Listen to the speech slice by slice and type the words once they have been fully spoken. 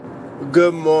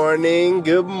Good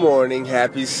morning,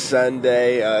 happy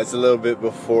Sunday. It's a little bit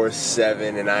before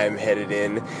 7 and I'm headed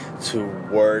in to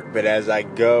work, but as I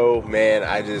go, man,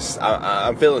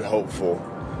 I'm feeling hopeful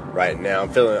right now. I'm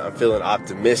feeling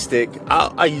optimistic.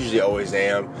 I usually always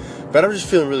am, but I'm just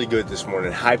feeling really good this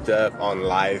morning, hyped up on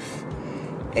life,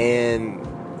 and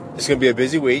it's going to be a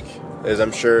busy week, as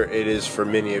I'm sure it is for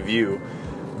many of you,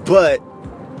 but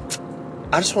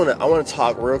I want to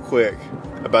talk real quick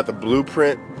about the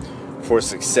blueprint for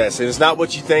success. And it's not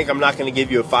what you think. I'm not going to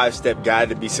give you a 5-step guide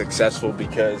to be successful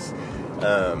because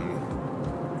I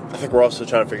think we're also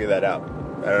trying to figure that out.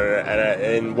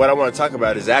 And what I want to talk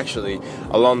about is actually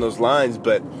along those lines,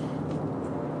 but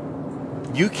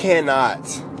you cannot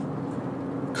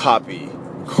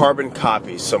carbon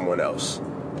copy someone else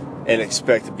and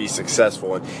expect to be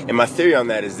successful. And my theory on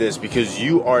that is this: because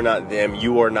you are not them,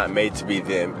 you are not made to be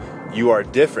them, you are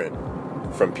different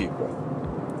from people.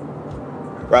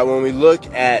 Right, when we look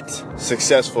at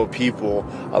successful people,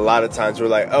 a lot of times we're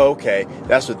like, oh, okay,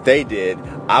 that's what they did.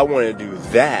 I want to do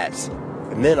that,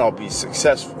 and then I'll be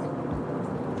successful.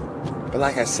 But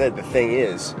like I said, the thing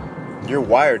is, you're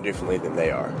wired differently than they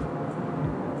are.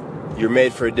 You're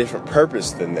made for a different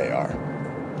purpose than they are.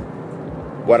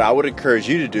 What I would encourage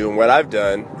you to do, and what I've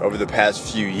done over the past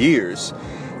few years,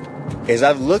 is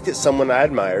I've looked at someone I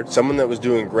admired, someone that was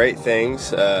doing great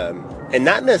things, and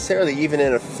not necessarily even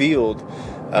in a field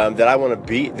that I want to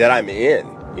be, that I'm in,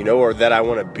 or that I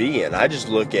want to be in. I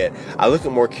look at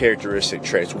more characteristic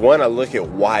traits. One, I look at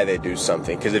why they do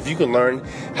something, because if you can learn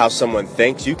how someone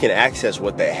thinks, you can access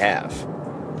what they have.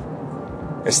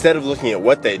 Instead of looking at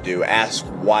what they do, ask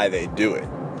why they do it.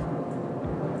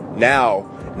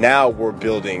 Now we're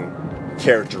building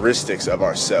characteristics of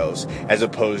ourselves as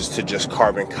opposed to just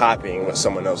carbon copying what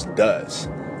someone else does.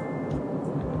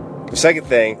 The second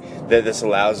thing that this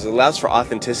allows for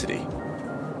authenticity.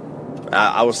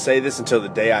 I will say this until the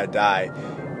day I die: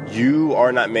 you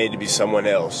are not made to be someone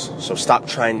else, so stop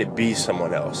trying to be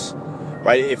someone else.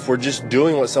 Right? If we're just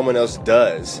doing what someone else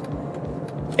does,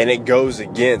 and it goes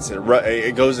against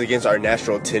our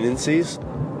natural tendencies,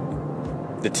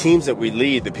 the teams that we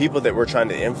lead, the people that we're trying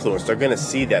to influence, they're going to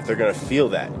see that, they're going to feel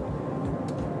that.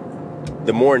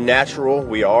 The more natural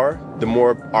we are, the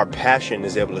more our passion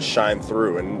is able to shine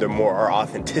through, and the more our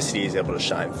authenticity is able to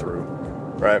shine through,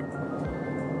 right?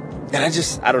 And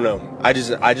I don't know. I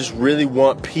just really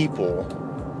want people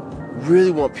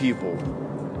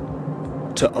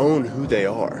to own who they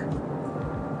are.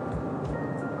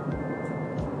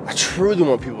 I truly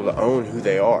want people to own who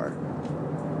they are.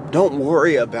 Don't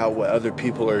worry about what other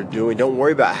people are doing. Don't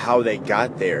worry about how they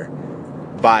got there.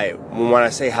 When I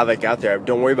say how they got there,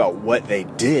 don't worry about what they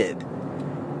did.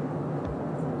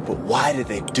 But why did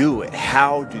they do it?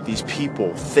 How do these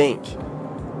people think?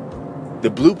 The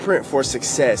blueprint for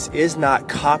success is not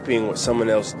copying what someone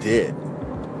else did.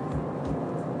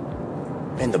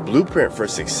 And the blueprint for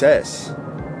success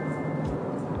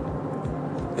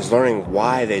is learning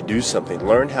why they do something.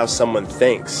 Learn how someone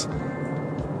thinks.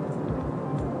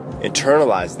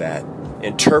 Internalize that.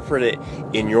 Interpret it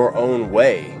in your own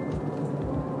way,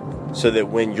 so that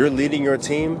when you're leading your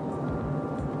team,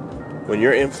 when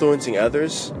you're influencing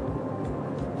others,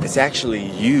 it's actually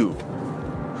you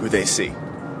who they see.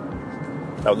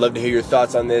 I would love to hear your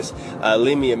thoughts on this.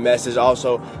 Leave me a message.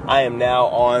 Also, I am now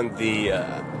on the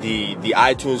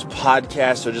iTunes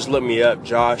podcast, so just look me up,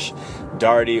 Josh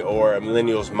Daugherty or a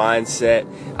Millennials Mindset.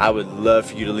 I would love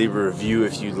for you to leave a review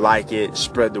if you like it.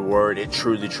 Spread the word. It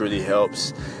truly, truly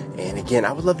helps. And again,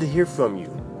 I would love to hear from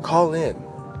you. Call in.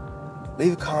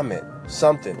 Leave a comment.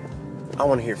 Something. I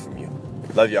want to hear from you.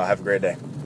 Love y'all. Have a great day.